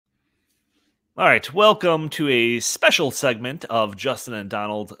All right, welcome to a special segment of Justin and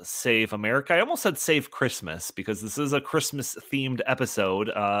Donald Save America. I almost said Save Christmas because this is a Christmas-themed episode.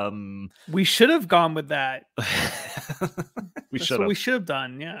 We should have gone with that. That's what we should have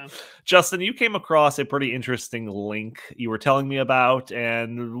done, yeah. Justin, you came across a pretty interesting link you were telling me about,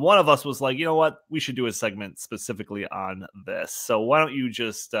 and one of us was like, you know what? We should do a segment specifically on this. So why don't you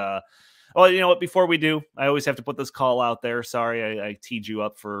just... well, you know what? Before we do, I always have to put this call out there. Sorry, I teed you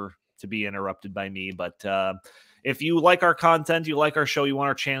up to be interrupted by me, but if you like our content, you like our show, you want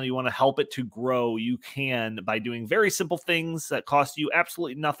our channel, you want to help it to grow, you can by doing very simple things that cost you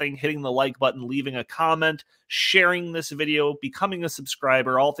absolutely nothing: hitting the like button, leaving a comment, sharing this video, becoming a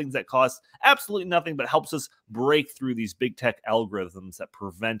subscriber, all things that cost absolutely nothing but helps us break through these big tech algorithms that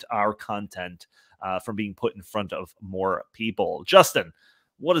prevent our content from being put in front of more people. Justin,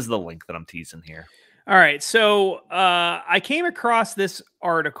 what is the link that I'm teasing here? All right, so I came across this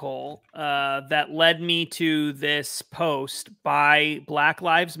article that led me to this post by Black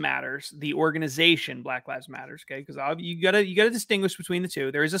Lives Matters, the organization Black Lives Matters. Okay, because you gotta distinguish between the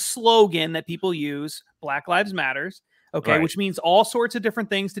two. There is a slogan that people use, Black Lives Matters. Okay, right. Which means all sorts of different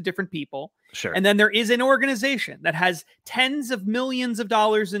things to different people. Sure. And then there is an organization that has tens of millions of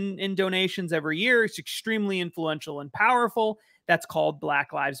dollars in donations every year. It's extremely influential and powerful. That's called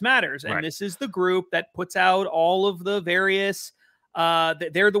Black Lives Matters. And This is the group that puts out all of the various,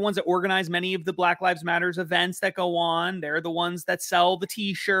 they're the ones that organize many of the Black Lives Matters events that go on. They're the ones that sell the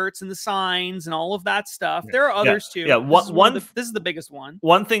t-shirts and the signs and all of that stuff. There are others too. Yeah, this is the biggest one.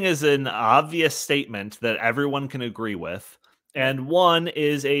 One thing is an obvious statement that everyone can agree with, and one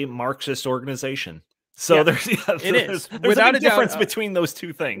is a Marxist organization. So there's a big difference between those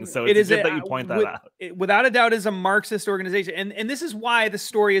two things. So it's good that you point that out. Without a doubt, is a Marxist organization. And this is why the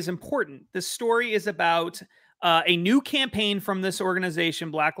story is important. The story is about a new campaign from this organization,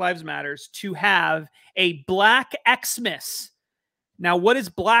 Black Lives Matters, to have a Black Xmas. Now, what is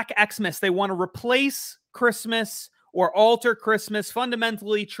Black Xmas? They want to replace Christmas or alter Christmas,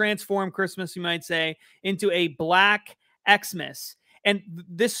 fundamentally transform Christmas, you might say, into a Black Xmas. And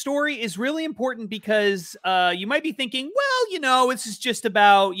this story is really important because you might be thinking, well, you know, this is just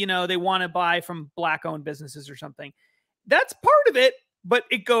about, you know, they want to buy from Black-owned businesses or something. That's part of it, but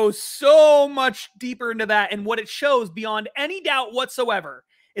it goes so much deeper into that. And what it shows beyond any doubt whatsoever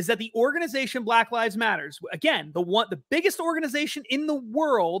is that the organization Black Lives Matters, again, the biggest organization in the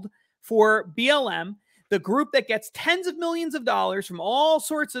world for BLM, the group that gets tens of millions of dollars from all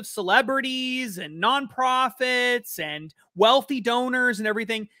sorts of celebrities and nonprofits and wealthy donors and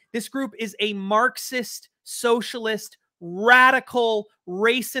everything. This group is a Marxist, socialist, radical,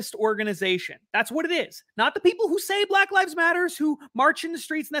 racist organization. That's what it is. Not the people who say Black Lives Matters, who march in the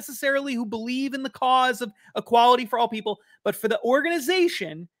streets necessarily, who believe in the cause of equality for all people, but for the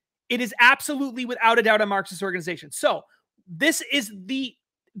organization, it is absolutely, without a doubt, a Marxist organization. So this is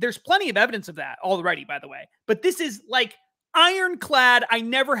there's plenty of evidence of that already, by the way, but this is like ironclad. I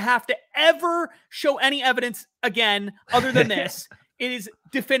never have to ever show any evidence again other than this. It is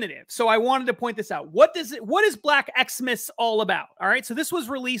definitive. So I wanted to point this out. What is Black Xmas all about? All right. So this was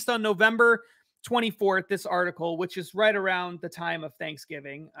released on November 24th, this article, which is right around the time of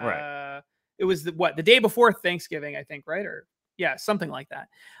Thanksgiving. Right. It was the day before Thanksgiving, I think, right? Or yeah, something like that.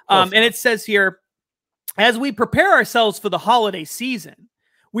 And it says here, as we prepare ourselves for the holiday season,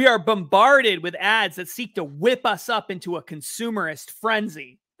 we are bombarded with ads that seek to whip us up into a consumerist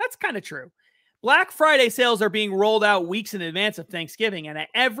frenzy. That's kind of true. Black Friday sales are being rolled out weeks in advance of Thanksgiving, and at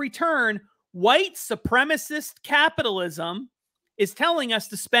every turn, white supremacist capitalism is telling us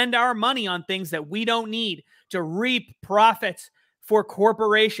to spend our money on things that we don't need to reap profits for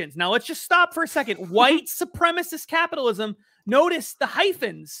corporations. Now, let's just stop for a second. White supremacist capitalism. Notice the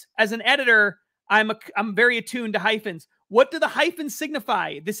hyphens. As an editor, I'm very attuned to hyphens. What do the hyphens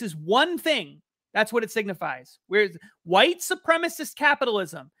signify? This is one thing. That's what it signifies. Whereas white supremacist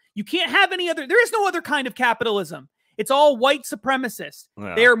capitalism, you can't have any other. There is no other kind of capitalism. It's all white supremacist.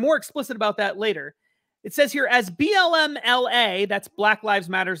 Yeah. They are more explicit about that later. It says here, as BLM-LA, that's Black Lives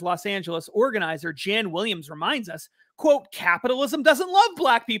Matters Los Angeles organizer Jan Williams reminds us, quote, capitalism doesn't love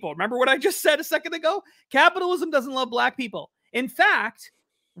Black people. Remember what I just said a second ago? Capitalism doesn't love Black people. In fact,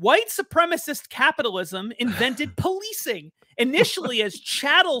 white supremacist capitalism invented policing, initially as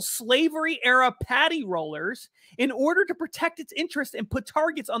chattel slavery era patty rollers, in order to protect its interests and put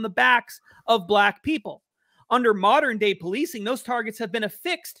targets on the backs of Black people. Under modern day policing, those targets have been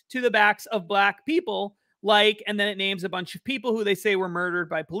affixed to the backs of Black people, and then it names a bunch of people who they say were murdered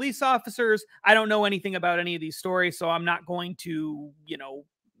by police officers. I don't know anything about any of these stories, so I'm not going to,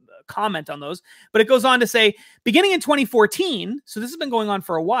 comment on those. But it goes on to say, beginning in 2014, so this has been going on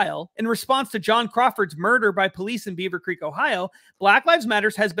for a while, in response to John Crawford's murder by police in Beaver Creek, Ohio, Black Lives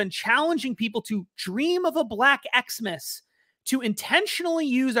Matter has been challenging people to dream of a Black Xmas, to intentionally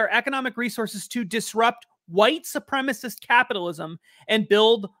use our economic resources to disrupt white supremacist capitalism and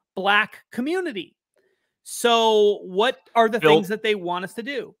build Black community. So what are the things that they want us to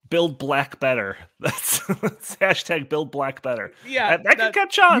do? Build Black better. That's hashtag build Black better. Yeah, that can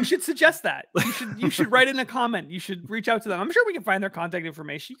catch on. You should suggest that. You should write in a comment. You should reach out to them. I'm sure we can find their contact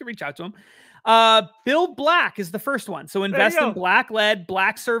information. You can reach out to them. Build Black is the first one. So invest in Black-led,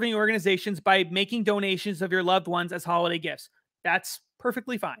 Black-serving organizations by making donations of your loved ones as holiday gifts. That's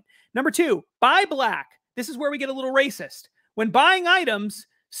perfectly fine. Number 2, buy Black. This is where we get a little racist. When buying items,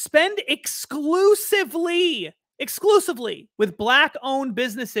 spend exclusively with Black-owned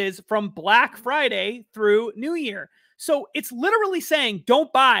businesses from Black Friday through New Year. So it's literally saying, don't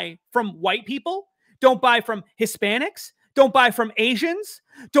buy from white people, don't buy from Hispanics, don't buy from Asians,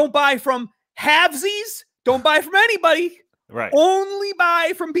 don't buy from halvesies, don't buy from anybody. Right. Only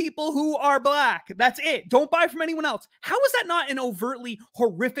buy from people who are Black. That's it. Don't buy from anyone else. How is that not an overtly,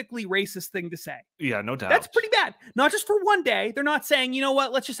 horrifically racist thing to say? Yeah, no doubt. That's pretty bad. Not just for one day. They're not saying, you know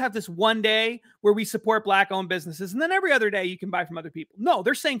what, let's just have this one day where we support Black-owned businesses, and then every other day you can buy from other people. No,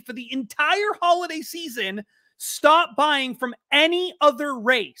 they're saying for the entire holiday season, stop buying from any other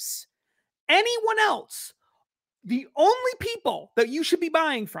race. Anyone else. The only people that you should be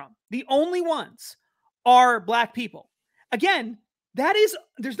buying from, the only ones, are Black people. Again, there's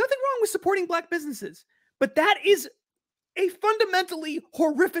nothing wrong with supporting Black businesses, but that is a fundamentally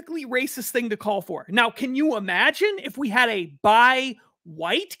horrifically racist thing to call for. Now, can you imagine if we had a buy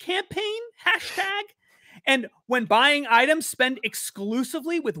white campaign hashtag? And when buying items, spend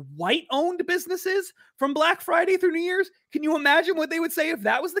exclusively with white-owned businesses from Black Friday through New Year's? Can you imagine what they would say if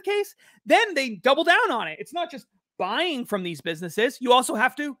that was the case? Then they double down on it. It's not just buying from these businesses. You also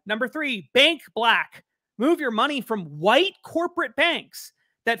have to, number 3, bank Black. Move your money from white corporate banks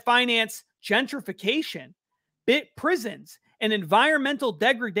that finance gentrification, prisons, and environmental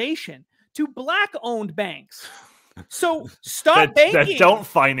degradation to Black-owned banks. So stop banking. That don't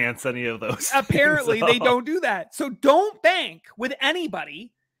finance any of those. Apparently, they don't do that. So don't bank with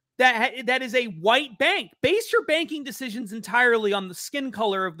anybody that is a white bank. Base your banking decisions entirely on the skin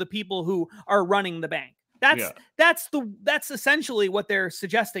color of the people who are running the bank. That's essentially what they're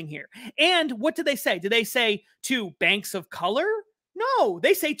suggesting here. And what did they say? Did they say to banks of color? No,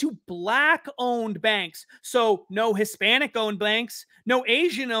 they say to Black-owned banks. So no Hispanic-owned banks, no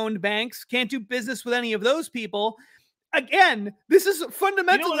Asian-owned banks, can't do business with any of those people. Again, this is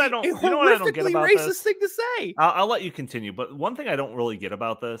fundamentally a horrifically racist thing to say. I'll let you continue, but one thing I don't really get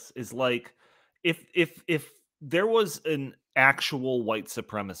about this is, like, if there was an actual white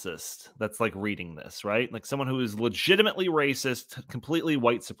supremacist that's like reading this, right? Like someone who is legitimately racist, completely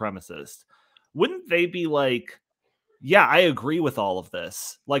white supremacist, wouldn't they be like, yeah, I agree with all of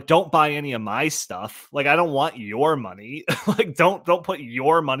this. Like, don't buy any of my stuff. Like, I don't want your money. Like, don't put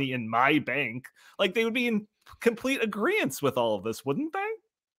your money in my bank. Like, they would be in complete agreement with all of this, wouldn't they?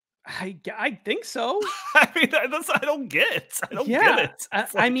 I think so. I mean, I don't get it. I don't get it.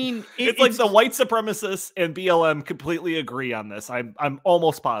 It's like the white supremacists and BLM completely agree on this. I'm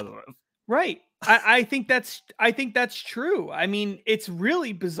almost positive. Right. I think that's true. I mean, it's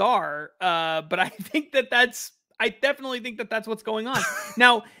really bizarre. But I definitely think that that's what's going on.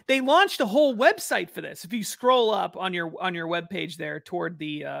 Now, they launched a whole website for this. If you scroll up on your webpage there toward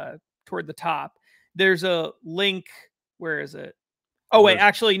the top, there's a link. Where is it? Oh, wait,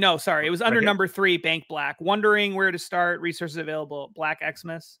 actually, no, sorry. It was under number 3, Bank Black. Wondering where to start, resources available, Black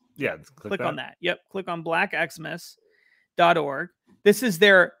Xmas. Yeah, click on that. Yep, click on blackxmas.org. This is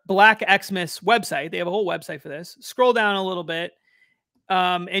their Black Xmas website. They have a whole website for this. Scroll down a little bit,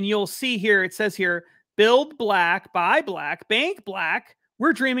 and you'll see here, it says here, build Black, buy Black, bank Black.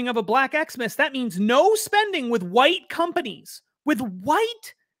 We're dreaming of a Black Xmas. That means no spending with white companies. With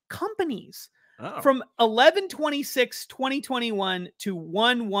white companies. From 11/26/2021 to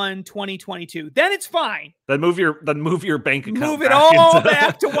 1/1/2022. Then it's fine. Then move your bank account. Move it all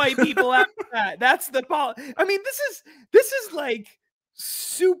back to white people after that. That's the policy. I mean, this is like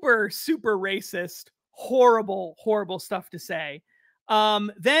super, super racist, horrible, horrible stuff to say.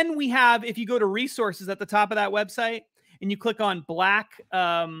 Then we have, if you go to resources at the top of that website and you click on Black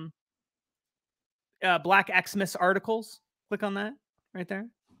Xmas articles, click on that right there.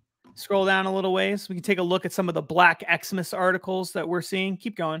 Scroll down a little ways. We can take a look at some of the Black Xmas articles that we're seeing.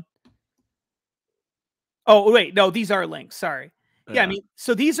 Keep going. Oh, wait, no, these are links. Sorry. Yeah, I mean,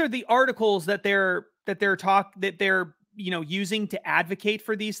 so these are the articles that they're using to advocate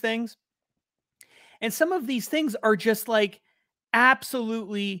for these things. And some of these things are just like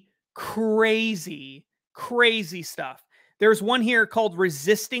absolutely crazy, crazy stuff. There's one here called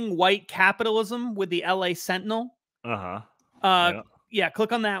Resisting White Capitalism with the LA Sentinel. Yeah,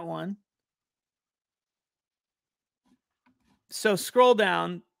 click on that one. So scroll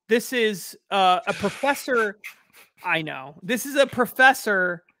down. This is a professor. I know. This is a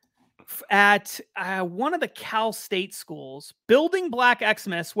professor at one of the Cal State schools. Building Black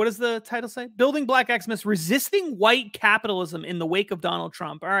Xmas. What does the title say? Building Black Xmas, Resisting White Capitalism in the Wake of Donald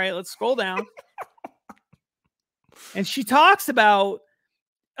Trump. All right, let's scroll down. And she talks about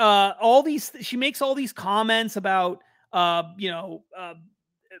all these. She makes all these comments about,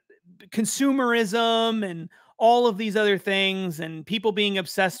 consumerism and all of these other things, and people being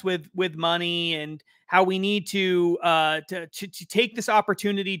obsessed with money, and how we need to take this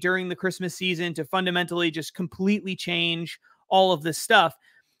opportunity during the Christmas season to fundamentally just completely change all of this stuff.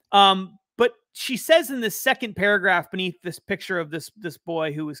 But she says in this second paragraph beneath this picture of this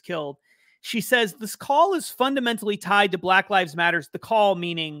boy who was killed, she says this call is fundamentally tied to Black Lives Matters. The call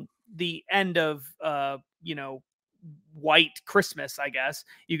meaning the end of white Christmas, I guess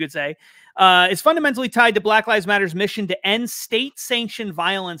you could say, is fundamentally tied to Black Lives Matter's mission to end state-sanctioned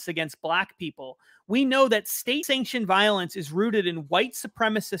violence against Black people. We know that state-sanctioned violence is rooted in white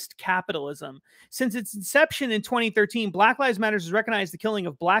supremacist capitalism. Since its inception in 2013, Black Lives Matter has recognized the killing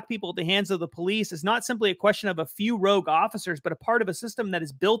of Black people at the hands of the police is not simply a question of a few rogue officers, but a part of a system that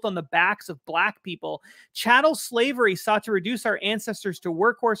is built on the backs of Black people. Chattel slavery sought to reduce our ancestors to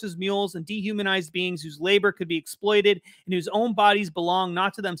workhorses, mules, and dehumanized beings whose labor could be exploited and whose own bodies belong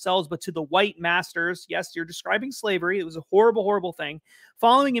not to themselves, but to the white masters. Yes, you're describing slavery. It was a horrible, horrible thing.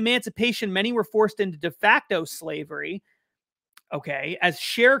 Following emancipation, many were forced into de facto slavery, as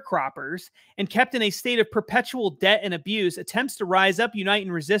sharecroppers, and kept in a state of perpetual debt and abuse. Attempts to rise up, unite,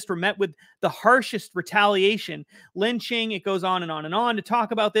 and resist were met with the harshest retaliation, lynching. It goes on and on and on to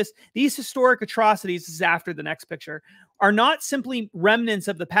talk about this. These historic atrocities, this is after the next picture, are not simply remnants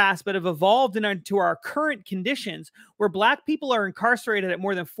of the past, but have evolved into our current conditions, where Black people are incarcerated at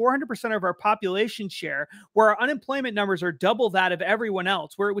more than 400% of our population share, where our unemployment numbers are double that of everyone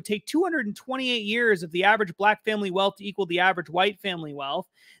else, where it would take 228 years of the average Black family wealth to equal the average white family wealth.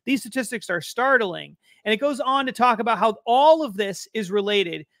 These statistics are startling. And it goes on to talk about how all of this is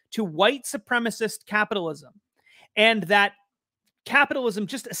related to white supremacist capitalism, and that capitalism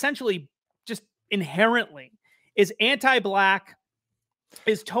just essentially, just inherently, is anti-Black,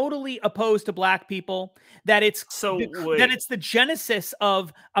 is totally opposed to Black people, that it's the genesis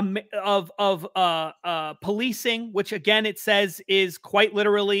of policing, which again it says is quite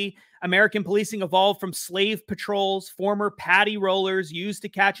literally American policing evolved from slave patrols, former paddy rollers used to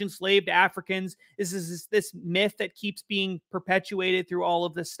catch enslaved Africans. This is this myth that keeps being perpetuated through all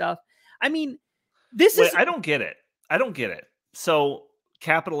of this stuff. I mean, I don't get it. So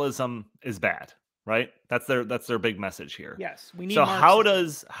capitalism is bad, right? That's their big message here. Yes, we need. So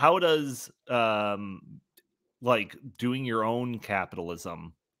Marxism. how does like doing your own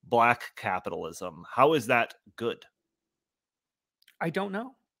capitalism, Black capitalism, how is that good? I don't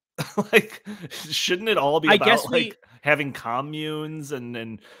know. Like, shouldn't it all be about having communes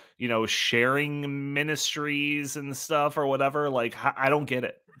and sharing ministries and stuff or whatever? Like, I don't get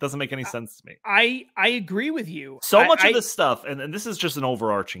it. It doesn't make any sense to me. I agree with you. So much of this stuff, and this is just an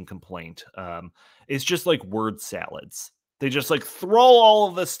overarching complaint, is just like word salads. They just like throw all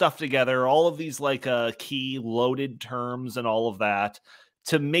of this stuff together, all of these like key loaded terms and all of that,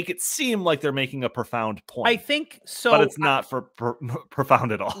 to make it seem like they're making a profound point. I think so. But it's not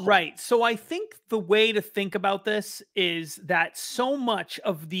profound at all. Right. So I think the way to think about this is that so much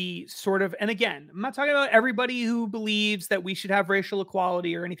of the sort of, and again, I'm not talking about everybody who believes that we should have racial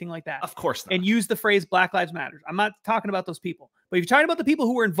equality or anything like that. Of course not. And use the phrase Black Lives Matter. I'm not talking about those people. But if you're talking about the people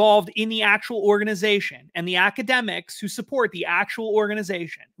who were involved in the actual organization and the academics who support the actual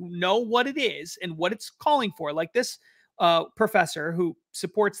organization, who know what it is and what it's calling for, like this professor who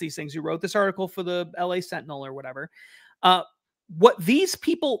supports these things, who wrote this article for the LA Sentinel or whatever, what these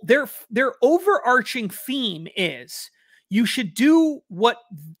people, their overarching theme is, you should do what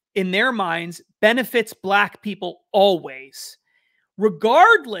in their minds benefits Black people always,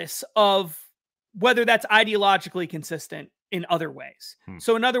 regardless of whether that's ideologically consistent in other ways.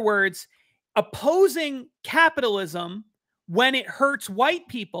 So in other words, opposing capitalism when it hurts white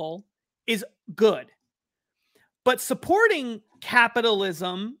people is good. But supporting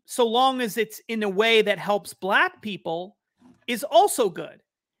capitalism, so long as it's in a way that helps Black people, is also good.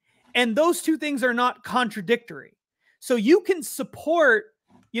 And those two things are not contradictory. So you can support,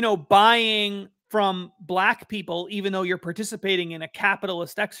 buying from black people, even though you're participating in a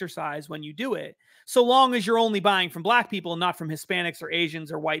capitalist exercise when you do it, so long as you're only buying from black people and not from Hispanics or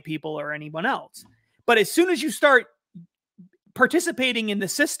Asians or white people or anyone else. But as soon as you start participating in the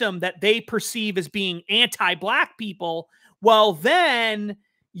system that they perceive as being anti-black people, well, then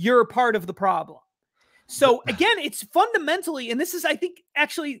you're part of the problem. So again, it's fundamentally, and this is, I think,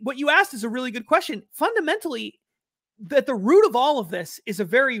 actually what you asked is a really good question. Fundamentally, at the root of all of this is a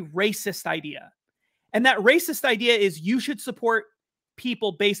very racist idea. And that racist idea is you should support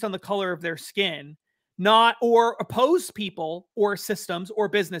people based on the color of their skin, not, or oppose people or systems or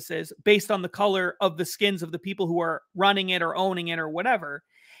businesses based on the color of the skins of the people who are running it or owning it or whatever.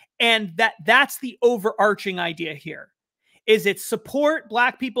 And that's the overarching idea here. Is it support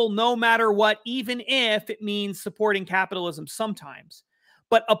black people no matter what, even if it means supporting capitalism sometimes,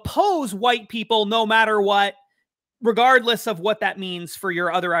 but oppose white people no matter what, regardless of what that means for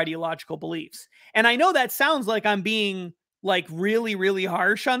your other ideological beliefs. And I know that sounds like I'm being like really, really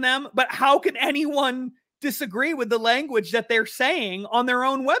harsh on them, but how can anyone disagree with the language that they're saying on their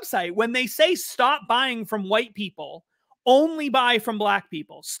own website when they say stop buying from white people, only buy from black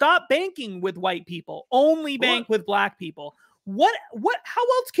people, stop banking with white people, only bank with black people? How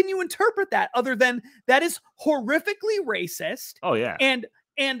else can you interpret that other than that is horrifically racist? Oh yeah.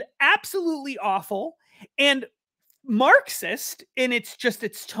 And absolutely awful and Marxist in its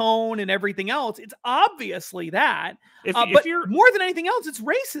tone and everything else. It's obviously that, but you're more than anything else, it's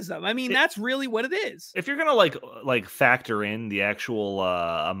racism. I mean, that's really what it is. If you're gonna like factor in the actual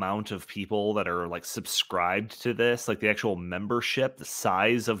amount of people that are like subscribed to this, like the actual membership, the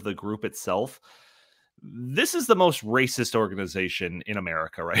size of the group itself, this is the most racist organization in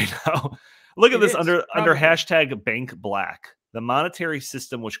America right now. Look at this under hashtag Bank Black. The monetary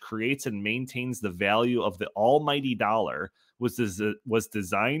system which creates and maintains the value of the almighty dollar was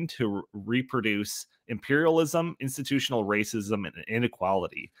designed to reproduce imperialism, institutional racism, and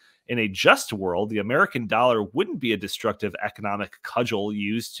inequality. In a just world, the American dollar wouldn't be a destructive economic cudgel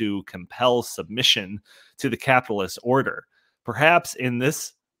used to compel submission to the capitalist order. Perhaps in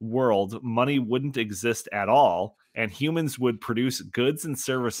this world, money wouldn't exist at all, and humans would produce goods and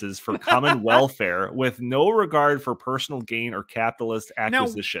services for common welfare with no regard for personal gain or capitalist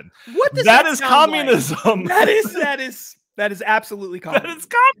acquisition. Now, what does that is communism. Like? That is absolutely communism. That is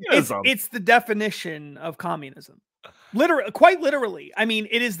communism. It's the definition of communism. Quite literally. I mean,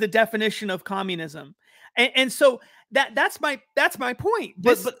 it is the definition of communism. And so that's my point.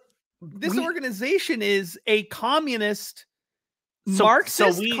 This organization is a communist,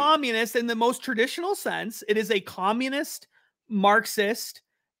 Marxist communist in the most traditional sense. It is a communist, Marxist,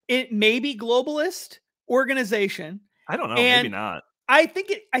 it may be globalist organization. I don't know, maybe not. I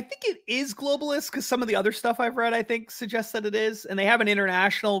think it is globalist because some of the other stuff I've read, I think, suggests that it is. And they have an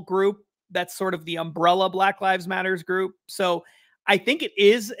international group that's sort of the umbrella Black Lives Matters group. So I think it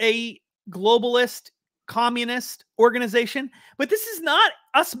is a globalist communist organization, but this is not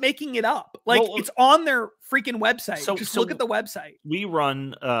us making it up. Like, it's on their freaking website. So look at the website. We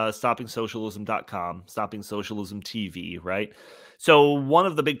run stoppingsocialism.com, Stopping Socialism TV, right? So one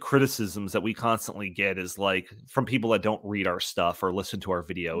of the big criticisms that we constantly get is like from people that don't read our stuff or listen to our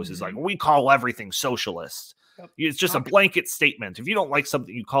videos is like, we call everything socialist. It's just a blanket statement. If you don't like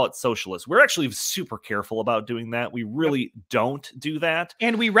something, you call it socialist. We're actually super careful about doing that. We really don't do that.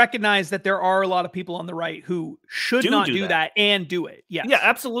 And we recognize that there are a lot of people on the right who should not do that and do it. Yes. Yeah,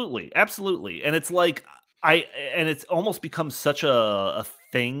 absolutely. Absolutely. And it's like, and it's almost become such a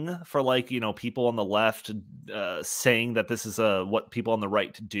thing for like, you know, people on the left saying that this is what people on the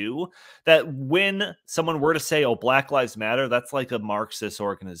right do, that when someone were to say, oh, Black Lives Matter, that's like a Marxist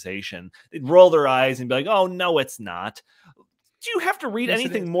organization, they'd roll their eyes and be like, oh, no, it's not. Do you have to read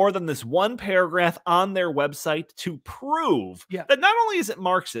anything more than this one paragraph on their website to prove that not only is it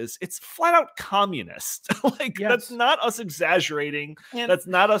Marxist, it's flat out communist? Like, that's not us exaggerating. That's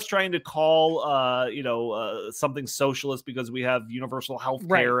not us trying to call, something socialist because we have universal health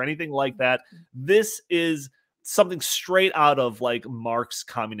care or anything like that. This is something straight out of like Marx's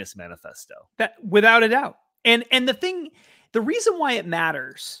Communist Manifesto. That, without a doubt. And the reason why it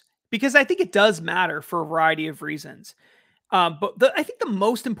matters, because I think it does matter for a variety of reasons. But I think the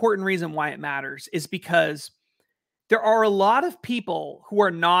most important reason why it matters is because there are a lot of people who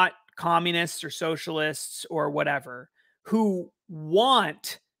are not communists or socialists or whatever who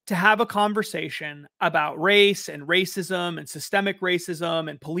want to have a conversation about race and racism and systemic racism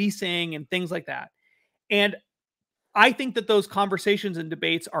and policing and things like that. And I think that those conversations and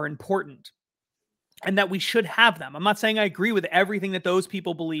debates are important. and that we should have them. I'm not saying I agree with everything that those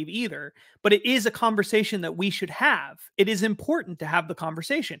people believe either, but it is a conversation that we should have. It is important to have the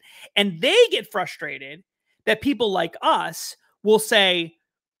conversation. And they get frustrated that people like us will say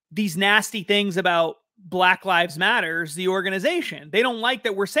these nasty things about Black Lives Matters, the organization. They don't like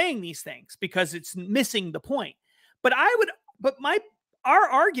that we're saying these things because it's missing the point. But our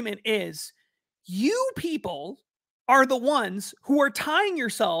argument is, you people are the ones who are tying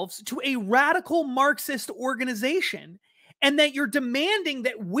yourselves to a radical Marxist organization, and that you're demanding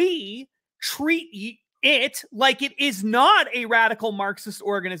that we treat it like it is not a radical Marxist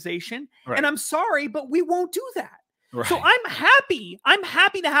organization. Right. And I'm sorry, but we won't do that. Right. So I'm happy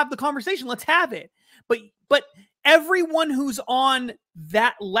to have the conversation. Let's have it. But everyone who's on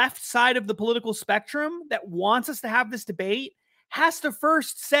that left side of the political spectrum that wants us to have this debate has to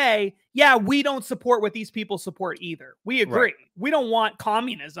first say, yeah, we don't support what these people support either. We agree. Right. We don't want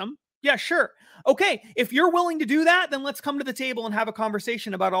communism. Yeah, sure. Okay, if you're willing to do that, then let's come to the table and have a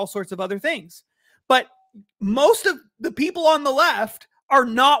conversation about all sorts of other things. But most of the people on the left are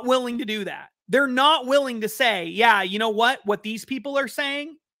not willing to do that. They're not willing to say, yeah, you know what these people are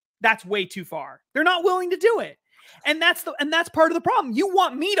saying, that's way too far. They're not willing to do it. And that's part of the problem. You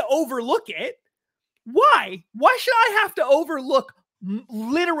want me to overlook it. Why? Why should I have to overlook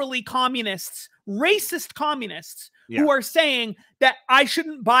literally communists, racist communists, who are saying that I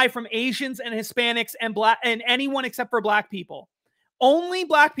shouldn't buy from Asians and Hispanics and anyone except for Black people? Only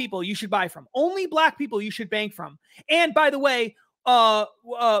Black people you should buy from. Only Black people you should bank from. And by the way,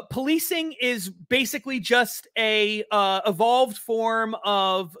 policing is basically just a evolved form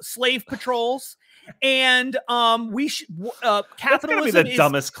of slave patrols. And we should capitalism is the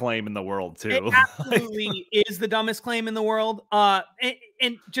dumbest claim in the world too. It absolutely is the dumbest claim in the world.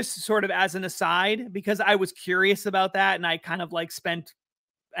 And just sort of as an aside, because I was curious about that, and I kind of like spent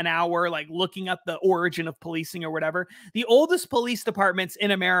an hour like looking up the origin of policing or whatever. The oldest police departments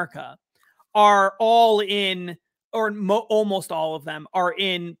in America are all in, or almost all of them are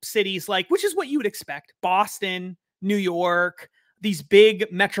in cities like, which is what you would expect, Boston, New York. These big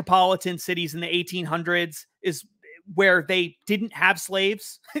metropolitan cities in the 1800s is where they didn't have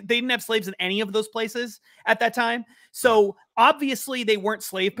slaves. They didn't have slaves in any of those places at that time. So obviously they weren't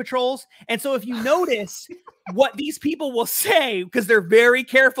slave patrols. And so if you notice what these people will say, because they're very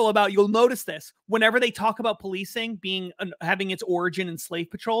careful about, you'll notice this, whenever they talk about policing having its origin in slave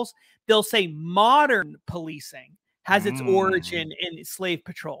patrols, they'll say modern policing has its origin in slave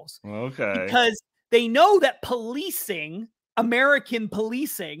patrols. Okay. Because they know that American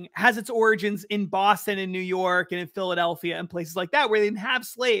policing has its origins in Boston and New York and in Philadelphia and places like that, where they didn't have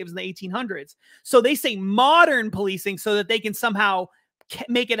slaves in the 1800s. So they say modern policing so that they can somehow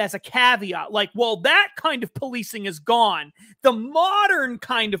make it as a caveat, like, well, that kind of policing is gone. The modern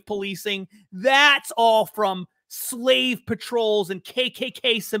kind of policing, that's all from slave patrols and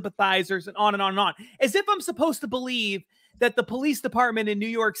KKK sympathizers and on and on and on. As if I'm supposed to believe that the police department in New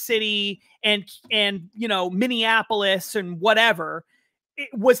York City and you know, Minneapolis and whatever, it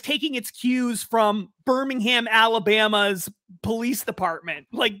was taking its cues from Birmingham, Alabama's police department.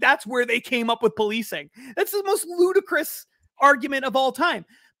 Like, that's where they came up with policing. That's the most ludicrous argument of all time.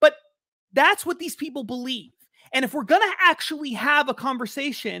 But that's what these people believe. And if we're going to actually have a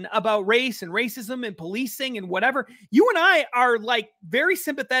conversation about race and racism and policing and whatever, you and I are like very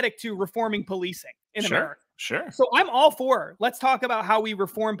sympathetic to reforming policing in America. Sure. So I'm all for, let's talk about how we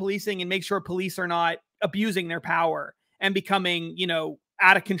reform policing and make sure police are not abusing their power and becoming, you know,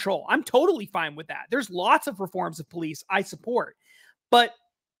 out of control. I'm totally fine with that. There's lots of reforms of police I support. But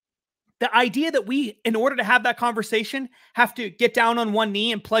the idea that we, in order to have that conversation, have to get down on one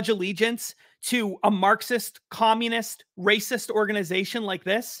knee and pledge allegiance to a Marxist, communist, racist organization like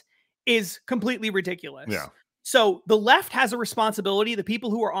this is completely ridiculous. Yeah. So the left has a responsibility. The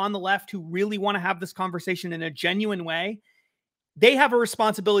people who are on the left who really want to have this conversation in a genuine way, they have a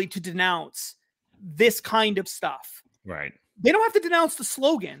responsibility to denounce this kind of stuff. Right. They don't have to denounce the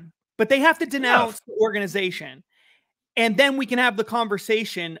slogan, but they have to denounce the organization. And then we can have the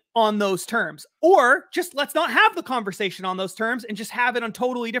conversation on those terms. Or just let's not have the conversation on those terms and just have it on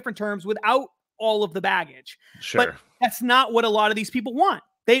totally different terms without all of the baggage. Sure. But that's not what a lot of these people want.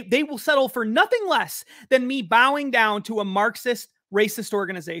 They will settle for nothing less than me bowing down to a Marxist, racist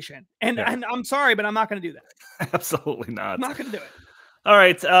organization. And I'm sorry, but I'm not going to do that. Absolutely not. I'm not going to do it. All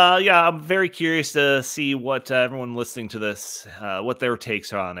right. Yeah, I'm very curious to see what everyone listening to this, what their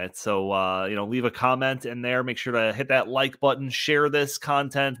takes are on it. So, you know, leave a comment in there. Make sure to hit that like button, share this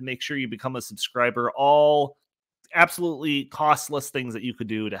content, make sure you become a subscriber. All absolutely costless things that you could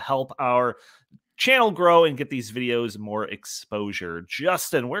do to help our channel grow and get these videos more exposure.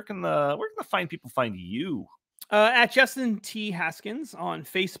 Justin, where can the fine people find you? At Justin T. Haskins on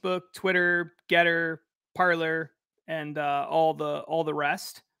Facebook, Twitter, Getter, Parler, and all the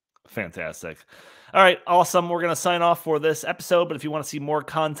rest. Fantastic. All right, awesome. We're going to sign off for this episode, but if you want to see more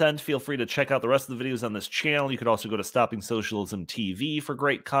content, feel free to check out the rest of the videos on this channel. You could also go to Stopping Socialism TV for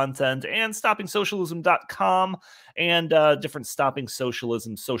great content, and StoppingSocialism.com, and different Stopping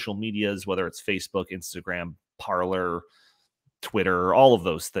Socialism social medias, whether it's Facebook, Instagram, Parler, Twitter, all of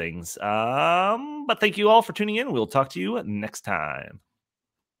those things. But thank you all for tuning in. We'll talk to you next time.